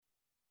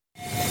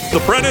The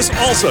Prentice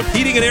Allsup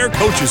Heating and Air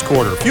Coaches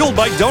Corner, fueled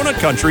by Donut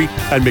Country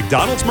and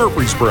McDonald's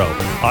Murfreesboro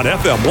on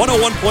FM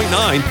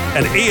 101.9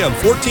 and AM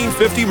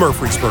 1450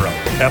 Murfreesboro,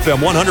 FM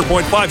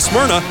 100.5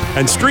 Smyrna,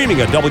 and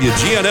streaming at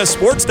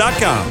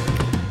WGNSSports.com.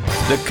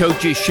 The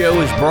Coaches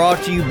Show is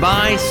brought to you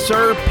by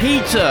Sir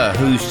Pizza,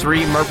 whose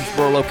 3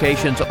 Murfreesboro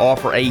locations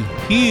offer a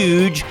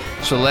huge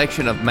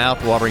selection of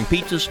mouth-watering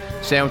pizzas,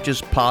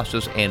 sandwiches,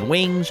 pastas, and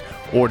wings.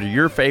 Order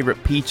your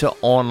favorite pizza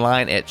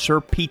online at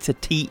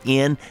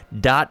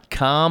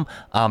sirpizzatn.com.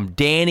 I'm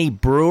Danny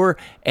Brewer,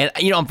 and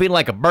I'm feeling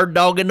like a bird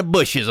dog in the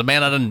bushes.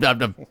 Man,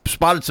 I've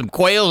spotted some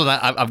quails, and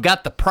I've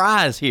got the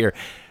prize here.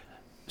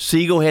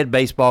 Siegel head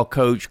baseball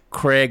coach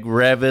Craig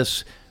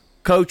Reavis.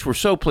 Coach, we're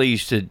so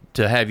pleased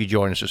to have you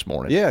join us this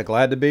morning. Yeah,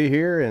 glad to be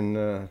here,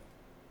 and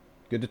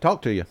good to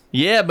talk to you.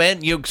 Yeah,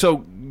 man.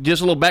 So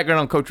just a little background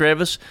on Coach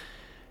Reavis.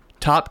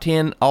 Top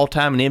 10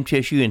 all-time in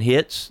MTSU in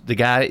hits. The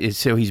guy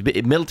he's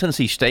Middle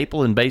Tennessee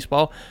staple in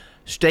baseball.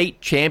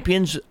 State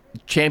champions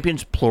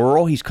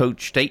plural. He's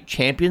coached state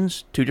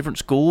champions, 2 different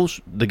schools.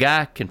 The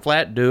guy can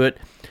flat do it.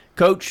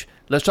 Coach,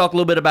 let's talk a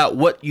little bit about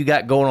what you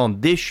got going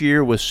on this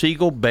year with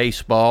Siegel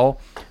baseball.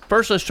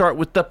 First, let's start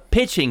with the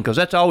pitching, because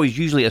that's always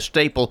usually a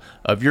staple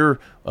of your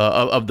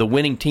of the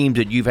winning teams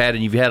that you've had,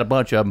 and you've had a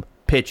bunch of them,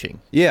 pitching.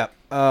 Yeah,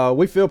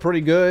 we feel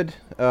pretty good.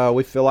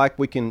 We feel like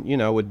we can,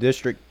 with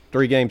district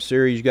 3-game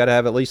series, you got to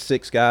have at least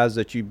 6 guys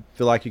that you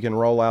feel like you can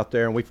roll out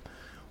there, and we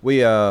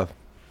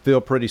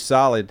feel pretty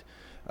solid.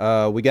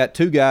 We got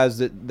 2 guys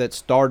that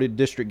started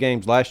district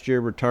games last year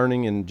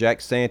returning, in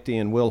Jack Santee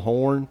and Will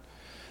Horn.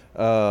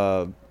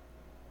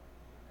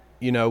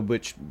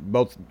 Which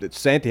both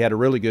Santee had a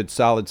really good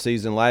solid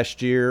season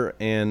last year,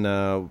 and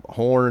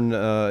Horn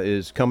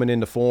is coming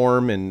into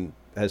form and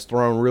has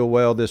thrown real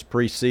well this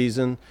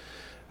preseason.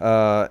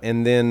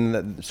 And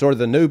then sort of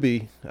the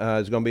newbie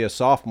is going to be a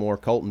sophomore,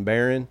 Colton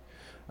Barron,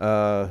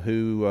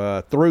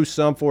 who threw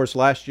some for us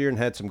last year and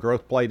had some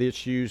growth plate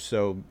issues,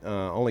 so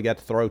only got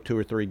to throw 2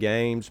 or 3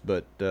 games,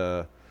 but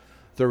threw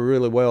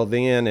really well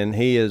then, and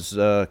he has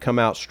come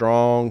out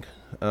strong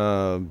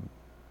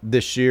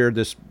this year,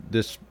 this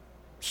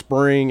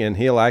spring, and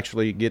he'll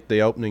actually get the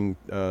opening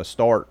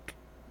start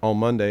on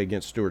Monday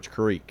against Stewart's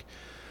Creek.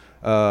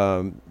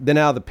 Then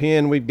out of the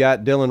pen, we've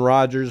got Dylan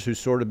Rogers, who's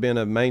sort of been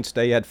a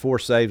mainstay. He had 4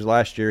 saves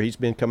last year. He's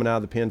been coming out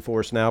of the pen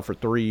for us now for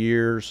 3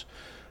 years.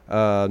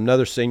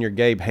 Another senior,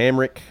 Gabe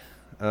Hamrick,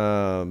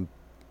 will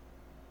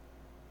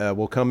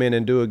come in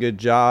and do a good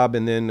job.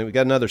 And then we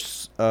got another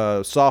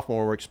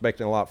sophomore we're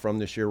expecting a lot from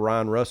this year.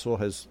 Ryan Russell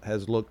has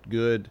looked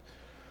good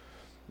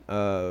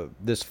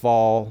this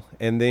fall.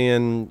 And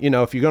then,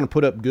 if you're going to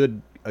put up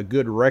a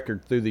good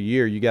record through the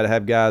year, you got to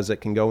have guys that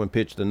can go and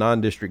pitch the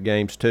non-district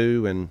games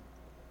too. And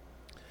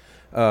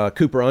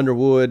Cooper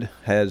Underwood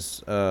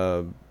has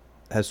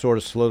sort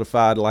of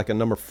solidified like a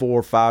number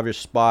 4, 5-ish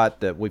spot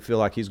that we feel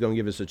like he's going to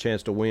give us a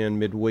chance to win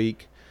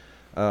midweek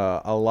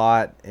a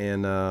lot.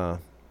 And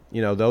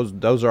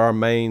those are our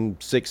main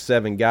 6,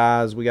 7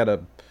 guys. We got a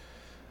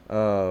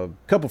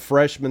couple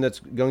freshmen that's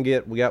going to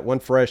get. We got one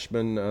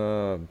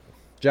freshman,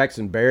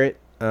 Jackson Barrett,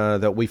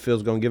 that we feel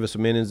is going to give us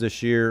some innings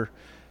this year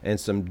and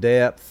some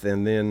depth.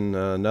 And then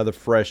another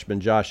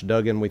freshman, Josh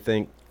Duggan, we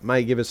think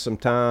might give us some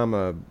time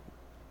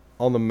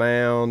on the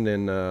mound.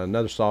 And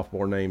another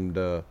sophomore named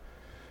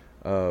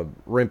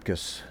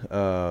Rimkus,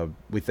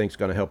 we think is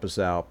going to help us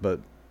out. But,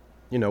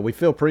 we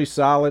feel pretty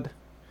solid,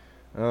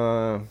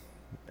 and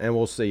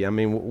we'll see. I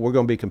mean, we're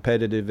going to be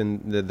competitive,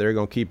 and they're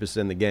going to keep us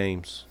in the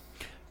games.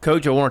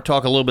 Coach, I want to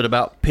talk a little bit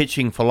about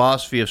pitching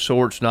philosophy of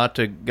sorts. I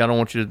don't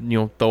want you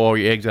to throw all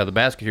your eggs out of the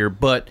basket here,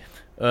 but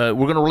we're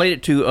going to relate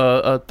it to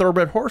a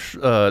thoroughbred horse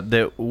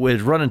that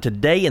was running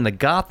today in the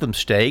Gotham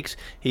Stakes.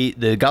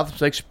 The Gotham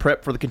Stakes is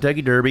prep for the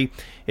Kentucky Derby.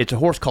 It's a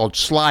horse called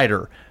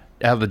Slider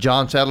out of the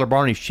John Sadler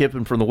barn. He's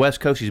shipping from the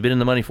West Coast. He's been in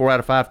the money 4 out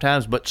of 5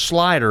 times. But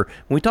Slider,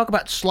 when we talk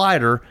about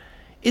Slider,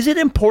 is it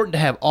important to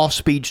have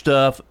off-speed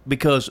stuff?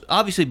 Because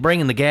obviously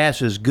bringing the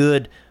gas is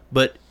good,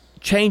 but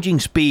changing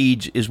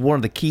speeds is one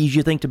of the keys,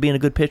 you think, to being a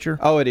good pitcher?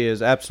 Oh, it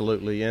is,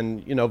 absolutely.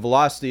 And,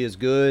 velocity is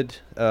good,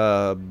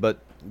 but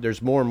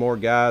there's more and more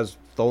guys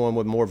throwing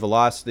with more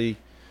velocity.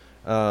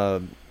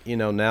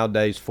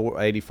 Nowadays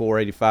 84,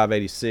 85,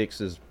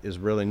 86 is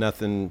really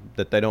nothing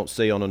that they don't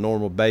see on a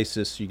normal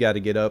basis. You got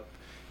to get up.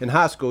 In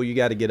high school, you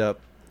got to get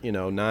up,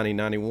 90,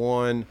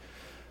 91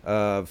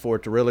 for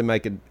it to really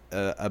make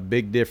a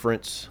big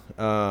difference.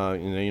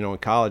 In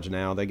college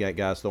now, they got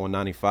guys throwing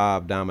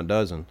 95, dime a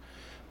dozen.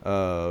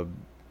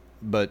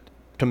 But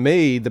to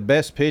me, the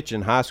best pitch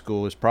in high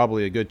school is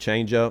probably a good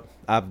changeup.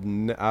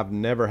 I've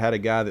never had a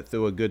guy that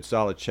threw a good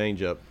solid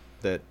changeup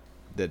that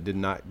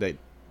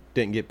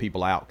didn't get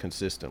people out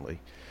consistently.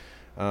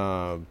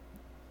 And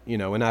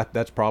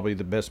that's probably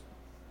the best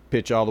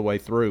pitch all the way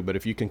through. But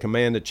if you can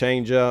command the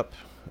changeup,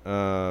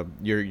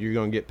 you're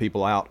going to get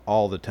people out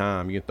all the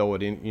time. You can throw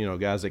it in,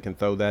 guys that can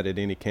throw that at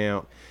any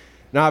count.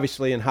 And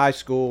obviously in high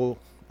school,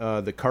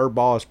 the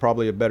curveball is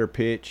probably a better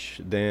pitch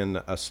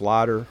than a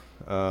slider.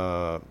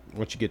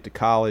 Once you get to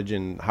college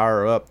and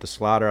higher up, the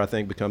slider, I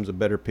think, becomes a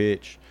better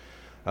pitch.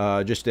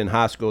 Just in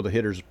high school, the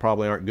hitters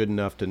probably aren't good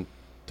enough to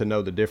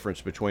know the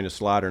difference between a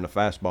slider and a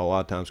fastball a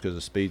lot of times because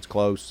the speed's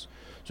close,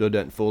 so it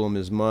doesn't fool them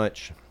as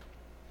much.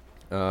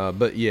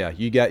 But yeah,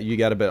 you got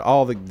to bet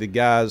all the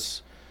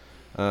guys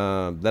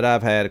that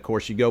I've had. Of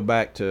course, you go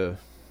back to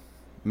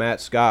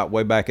Matt Scott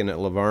way back in at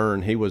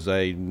Laverne. He was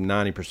a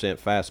 90%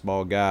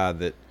 fastball guy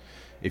that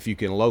if you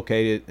can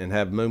locate it and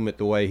have movement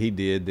the way he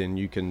did, then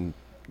you can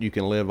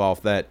live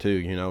off that too.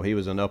 You know, he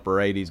was an upper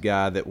 80s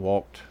guy that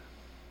walked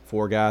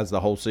 4 guys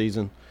the whole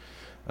season.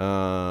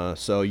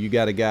 So you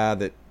got a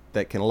guy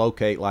that can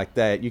locate like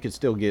that. You can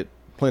still get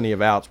plenty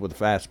of outs with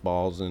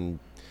fastballs, and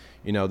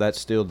you know that's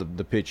still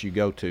the pitch you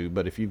go to.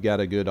 But if you've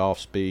got a good off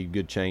speed,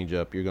 good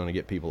changeup, you're going to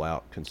get people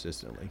out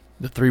consistently.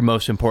 The 3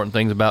 most important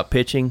things about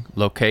pitching: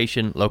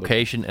 location,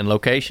 location, and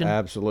location.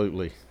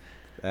 Absolutely.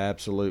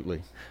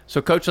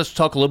 So, Coach, let's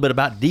talk a little bit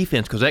about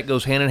defense, because that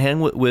goes hand in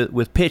hand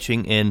with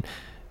pitching. And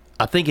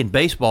I think in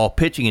baseball,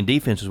 pitching and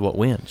defense is what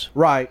wins.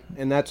 Right,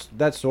 and that's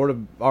sort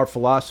of our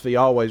philosophy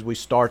always. We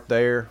start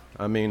there.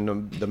 I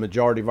mean, the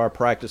majority of our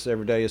practice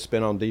every day is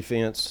spent on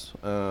defense.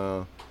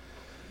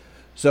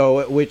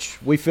 So,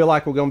 which we feel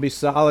like we're going to be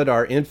solid.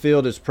 Our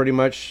infield is pretty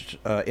much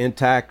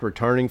intact,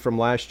 returning from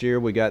last year.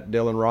 We got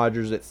Dylan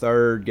Rogers at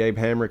third, Gabe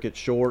Hamrick at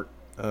short,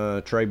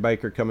 Trey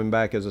Baker coming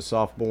back as a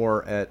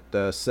sophomore at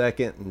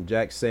second, and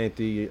Jack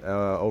Santee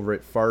over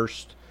at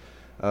first.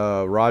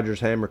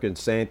 Rogers, Hamrick, and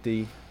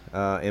Santee.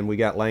 And we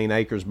got Lane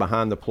Akers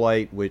behind the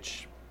plate,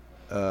 which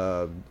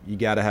you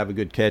got to have a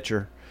good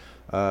catcher,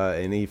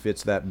 and he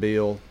fits that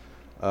bill.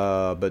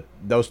 But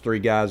those 3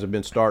 guys have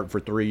been starting for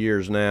 3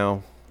 years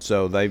now,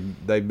 so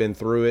they've been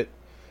through it.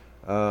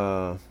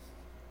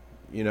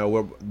 You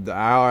know,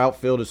 our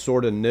outfield is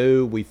sort of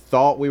new. We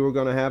thought we were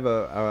going to have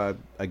a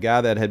guy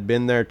that had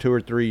been there 2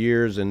 or 3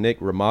 years, and Nick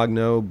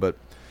Romagno, but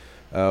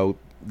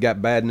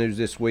got bad news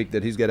this week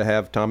that he's got to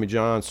have Tommy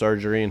John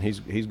surgery, and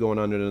he's going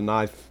under the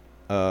knife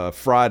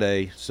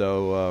Friday.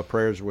 So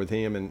prayers with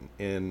him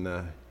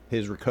and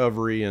his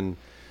recovery, and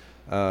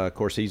of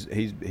course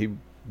he's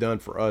done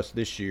for us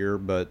this year.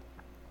 But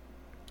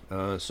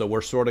so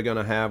we're sort of going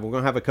to have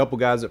a couple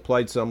guys that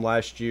played some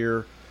last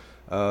year.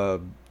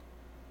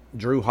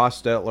 Drew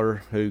Hostetler,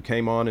 who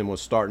came on and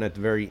was starting at the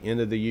very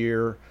end of the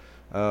year,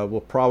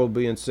 will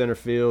probably be in center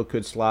field,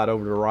 could slide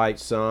over to the right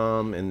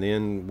some, and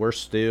then we're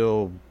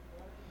still,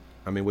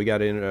 I mean, we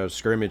got in a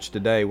scrimmage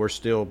today, we're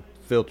still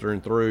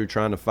filtering through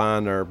trying to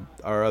find our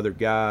other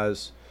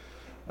guys.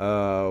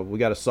 We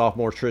got a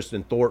sophomore,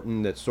 Tristan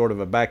Thornton, that's sort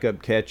of a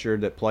backup catcher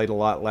that played a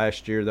lot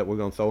last year that we're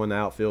going to throw in the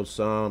outfield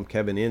some.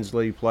 Kevin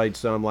Inslee played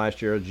some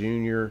last year, a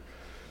junior.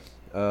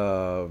 We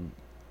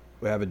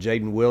have a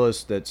Jaden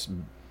Willis that's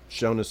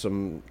shown us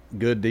some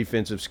good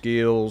defensive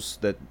skills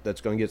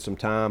that's going to get some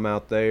time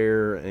out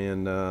there.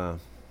 And,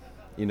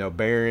 you know,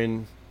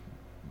 Barron,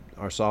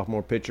 our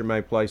sophomore pitcher,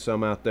 may play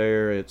some out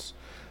there.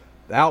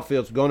 The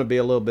outfield's going to be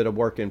a little bit of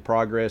work in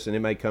progress, and it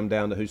may come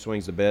down to who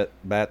swings the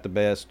bat the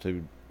best,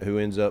 who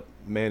ends up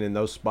manning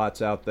those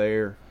spots out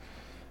there.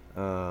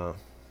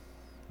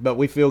 But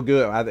we feel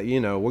good. You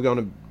know, we're going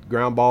to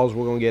ground balls,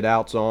 we're going to get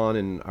outs on,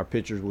 and our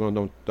pitchers, we're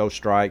going to throw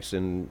strikes,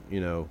 and,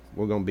 you know,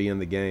 we're going to be in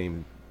the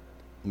game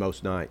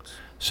most nights.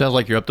 Sounds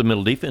like your up the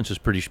middle defense is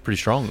pretty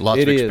strong.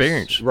 Lots of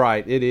experience.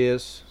 Right, it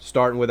is.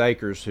 Starting with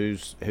Akers,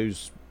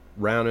 who's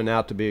rounding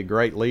out to be a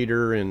great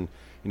leader, and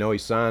you know, he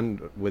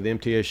signed with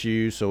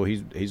MTSU, so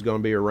he's going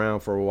to be around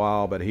for a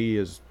while. But he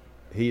has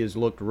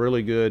looked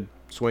really good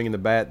swinging the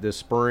bat this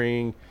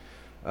spring.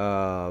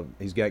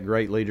 He's got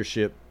great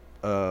leadership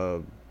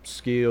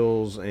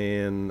skills,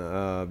 and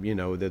you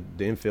know, the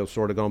infield's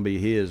sort of going to be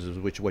his, is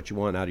what you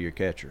want out of your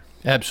catcher.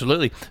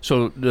 Absolutely.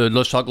 So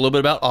let's talk a little bit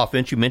about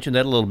offense. You mentioned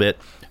that a little bit.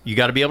 You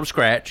got to be able to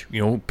scratch.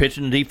 You know,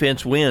 pitching and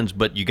defense wins,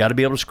 but you got to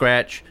be able to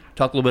scratch.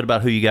 Talk a little bit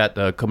about who you got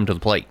coming to the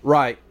plate.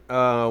 Right.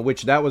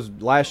 Which that was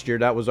last year.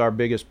 That was our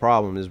biggest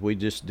problem, is we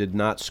just did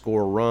not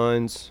score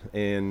runs,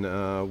 and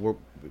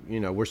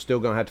we're still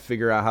going to have to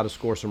figure out how to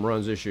score some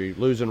runs this year.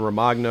 Losing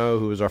Romagno,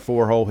 who is our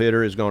 4-hole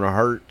hitter, is going to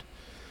hurt.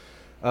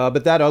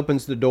 But that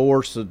opens the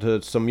door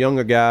to some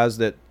younger guys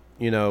that,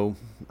 you know,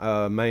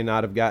 may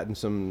not have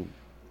gotten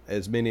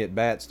as many at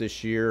bats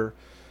this year.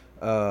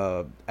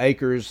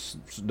 Akers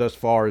thus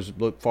far has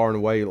looked far and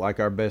away like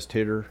our best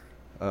hitter,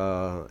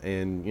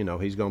 and you know,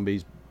 he's going to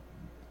be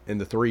in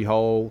the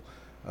 3-hole.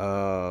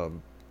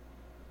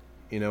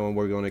 You know, and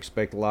we're going to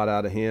expect a lot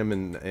out of him,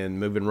 and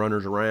moving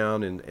runners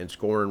around and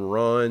scoring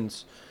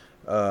runs.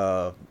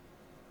 You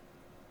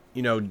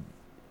know,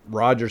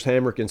 Rogers,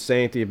 Hamrick, and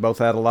Santee have both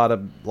had a lot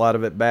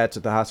of at bats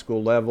at the high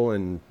school level,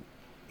 and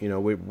you know,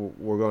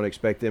 we're going to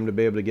expect them to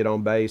be able to get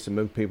on base and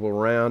move people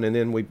around. And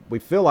then we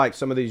feel like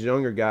some of these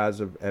younger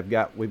guys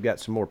we've got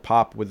some more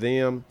pop with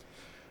them.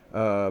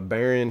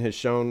 Barron has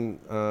shown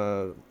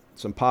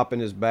some pop in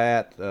his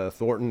bat.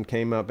 Thornton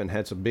came up and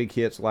had some big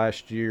hits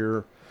last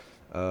year.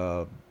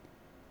 You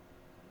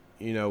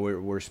know,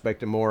 we're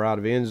expecting more out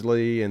of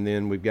Inslee, and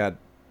then we've got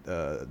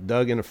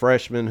Duggan, a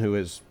freshman, who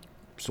has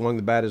swung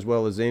the bat as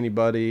well as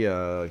anybody.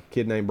 A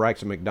kid named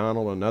Braxton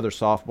McDonald, another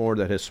sophomore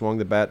that has swung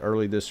the bat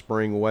early this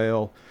spring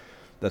well.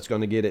 that's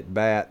going to get at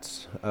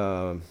bats.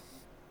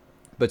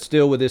 But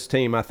still, with this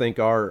team, I think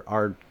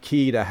our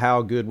key to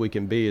how good we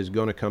can be is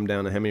going to come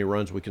down to how many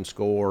runs we can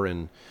score,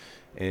 and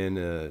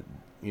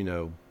you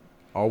know,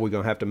 are we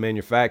going to have to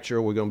manufacture?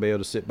 Are we going to be able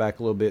to sit back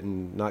a little bit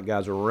and knock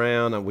guys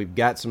around? And we've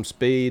got some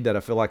speed that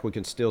I feel like we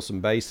can steal some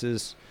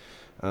bases.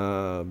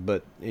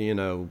 But, you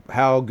know,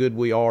 how good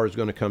we are is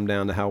going to come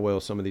down to how well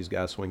some of these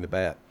guys swing the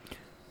bat.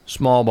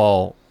 Small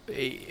ball,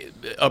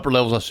 upper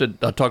levels,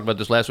 I talked about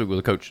this last week with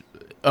the coach.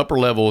 Upper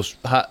levels,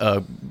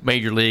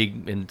 major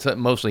league, and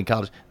mostly in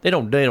college, they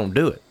don't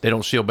do it. They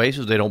don't steal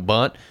bases. They don't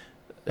bunt.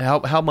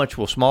 How much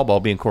will small ball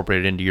be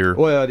incorporated into your?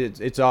 Well,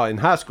 it's all in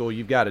high school.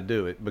 You've got to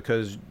do it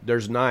because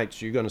there's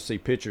nights you're going to see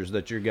pitchers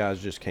that your guys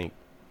just can't.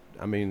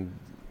 I mean,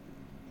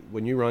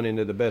 when you run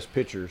into the best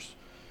pitchers,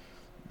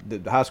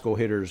 the high school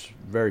hitters,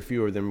 very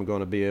few of them are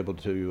going to be able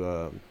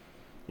to,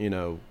 you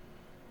know,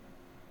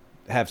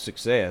 have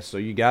success. So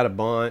you got to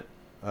bunt.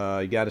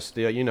 You got to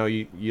steal. You know,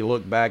 you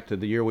look back to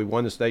the year we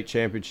won the state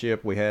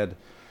championship. We had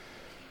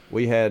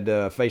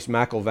faced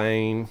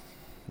McIlvain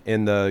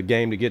in the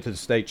game to get to the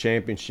state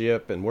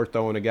championship, and we're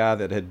throwing a guy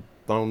that had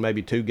thrown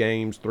maybe 2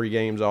 games, 3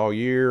 games all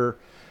year,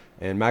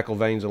 and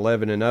McIlvain's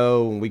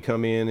 11-0, and we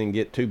come in and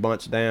get 2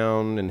 bunts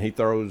down, and he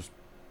throws,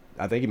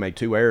 I think he made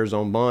 2 errors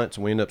on bunts,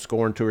 and we end up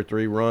scoring 2 or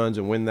 3 runs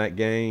and win that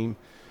game.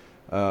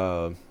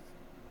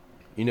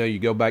 You know, you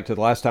go back to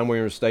the last time we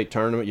were in a state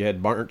tournament, you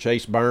had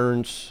Chase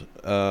Burns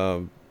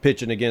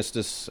pitching against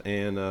us,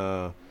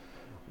 and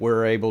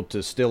we're able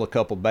to steal a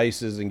couple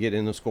bases and get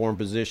in the scoring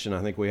position.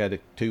 I think we had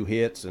 2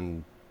 hits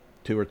and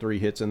 2 or 3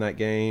 hits in that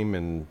game,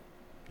 and,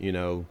 you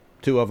know,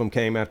 2 of them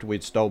came after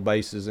we'd stole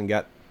bases and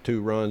got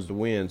 2 runs to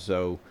win.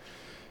 So,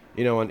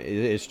 you know, and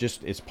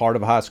it's part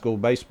of high school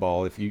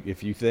baseball. If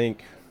you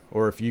think,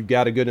 or if you've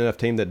got a good enough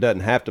team that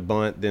doesn't have to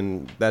bunt,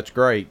 then that's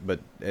great,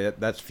 but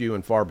that's few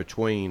and far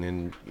between.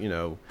 And, you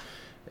know,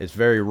 it's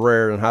very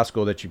rare in high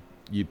school that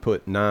you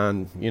put 8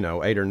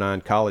 or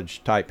 9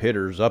 college type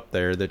hitters up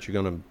there that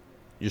you're going to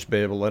just be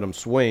able to let them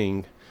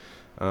swing.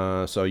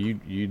 So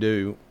you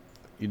do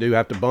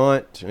have to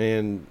bunt,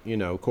 and, you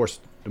know, of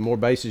course, the more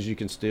bases you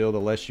can steal, the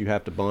less you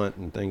have to bunt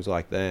and things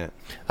like that.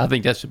 I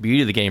think that's the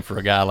beauty of the game for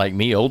a guy like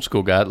me, old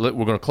school guy. We're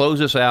going to close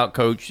this out,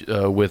 Coach,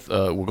 with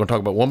we're going to talk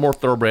about one more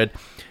thoroughbred.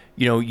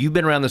 You know, you've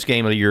been around this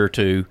game a year or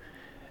two.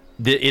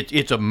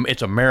 It's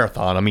a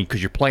marathon. I mean,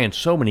 because you're playing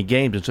so many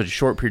games in such a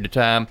short period of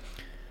time.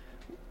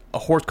 A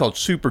horse called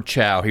Super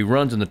Chow. He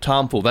runs in the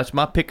Tomfool. That's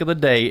my pick of the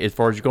day as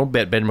far as you're going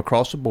to bet him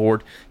across the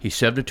board. He's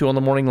 7-2 on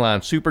the morning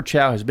line. Super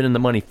Chow has been in the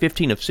money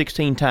 15 of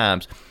 16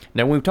 times.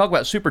 Now, when we talk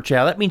about Super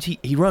Chow, that means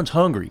he runs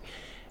hungry.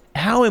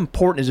 How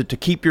important is it to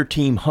keep your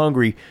team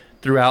hungry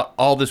throughout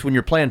all this when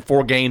you're playing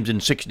 4 games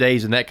in 6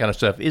 days and that kind of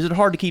stuff? Is it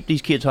hard to keep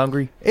these kids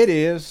hungry? It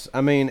is.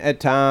 I mean,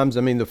 at times.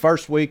 I mean, the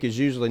first week is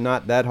usually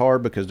not that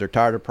hard because they're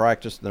tired of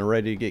practice and they're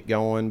ready to get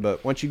going.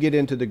 But once you get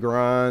into the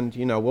grind,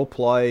 you know, we'll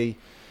play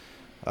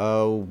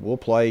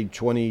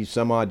 20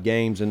 some odd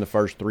games in the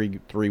first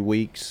three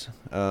weeks,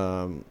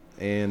 and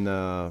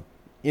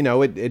you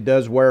know, it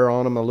does wear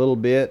on them a little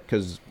bit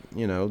because,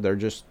 you know, they're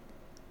just,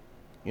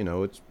 you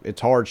know,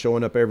 it's hard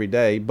showing up every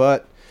day,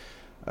 but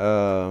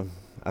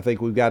I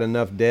think we've got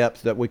enough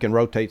depth that we can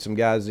rotate some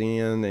guys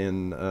in,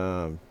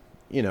 and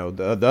you know,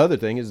 the other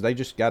thing is they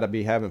just got to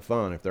be having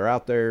fun. If they're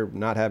out there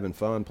not having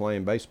fun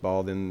playing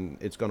baseball, then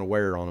it's going to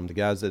wear on them. The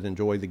guys that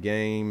enjoy the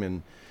game,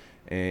 and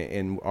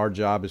our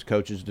job as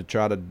coaches to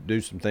try to do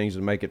some things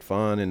to make it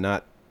fun and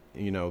not,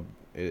 you know,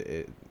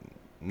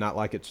 not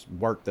like it's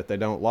work that they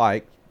don't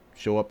like.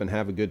 Show up and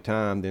have a good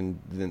time, then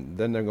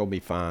they're going to be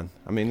fine.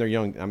 I mean, they're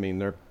young. I mean,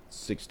 they're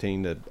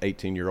 16 to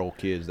 18-year-old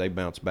kids. They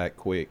bounce back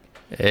quick.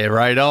 Yeah,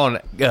 right on.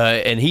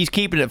 And he's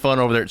keeping it fun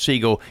over there at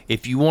Siegel.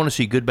 If you want to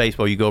see good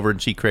baseball, you go over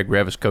and see Craig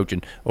Reavis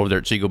coaching over there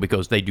at Siegel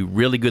because they do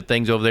really good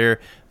things over there,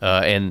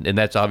 and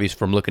that's obvious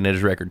from looking at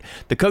his record.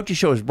 The Coaches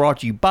Show is brought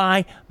to you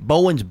by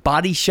Bowen's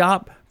Body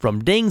Shop.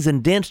 From dings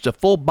and dents to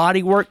full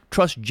body work,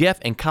 trust Jeff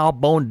and Kyle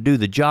Bowen to do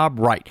the job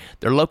right.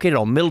 They're located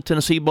on Middle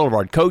Tennessee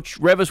Boulevard. Coach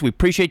Reavis, we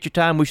appreciate your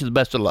time. Wish you the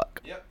best of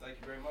luck. Yep, thank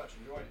you very much.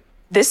 Enjoyed it.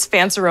 This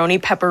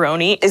Fanceroni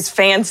pepperoni is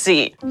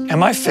fancy.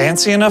 Am I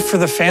fancy enough for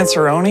the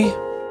Fanceroni?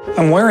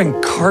 I'm wearing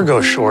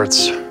cargo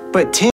shorts. But Tim